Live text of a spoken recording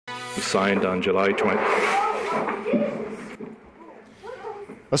signed on July 20th.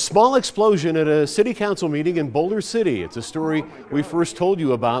 A small explosion at a city council meeting in Boulder City. It's a story we first told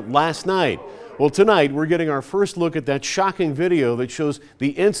you about last night. Well, tonight we're getting our first look at that shocking video that shows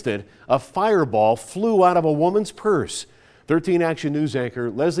the instant a fireball flew out of a woman's purse. 13 Action News anchor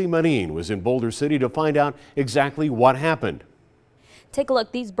Leslie Marin was in Boulder City to find out exactly what happened. Take a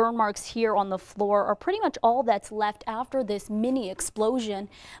look. These burn marks here on the floor are pretty much all that's left after this mini explosion.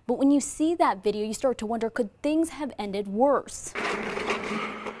 But when you see that video, you start to wonder, could things have ended worse?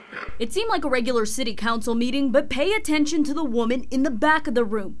 It seemed like a regular city council meeting, but pay attention to the woman in the back of the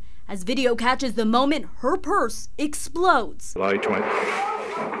room. As video catches the moment her purse explodes. July 20th.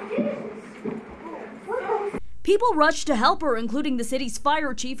 People rushed to help her, including the city's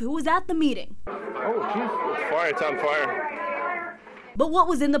fire chief who was at the meeting. Oh, geez, it's fire, it's on fire. But what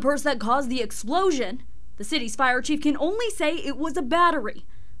was in the purse that caused the explosion? The city's fire chief can only say it was a battery.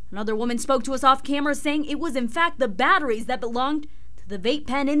 Another woman spoke to us off camera saying it was in fact the batteries that belonged to the vape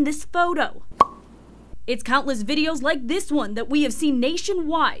pen in this photo. It's countless videos like this one that we have seen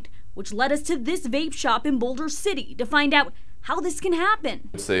nationwide, which led us to this vape shop in Boulder City to find out how this can happen.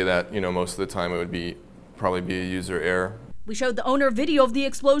 I'd say that, most of the time it would probably be a user error. We showed the owner video of the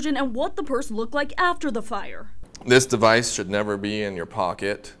explosion and what the purse looked like after the fire. This device should never be in your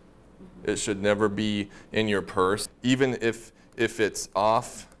pocket. It should never be in your purse. Even if it's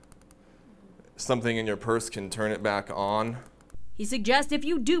off, something in your purse can turn it back on. He suggests if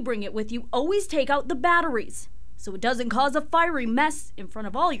you do bring it with you, always take out the batteries so it doesn't cause a fiery mess in front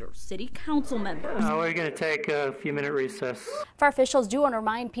of all your city council members. We're going to take a few-minute recess. Fire officials do want to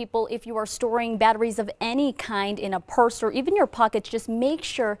remind people, if you are storing batteries of any kind in a purse or even your pockets, just make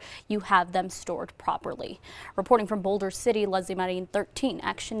sure you have them stored properly. Reporting from Boulder City, Leslie Marin, 13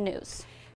 Action News.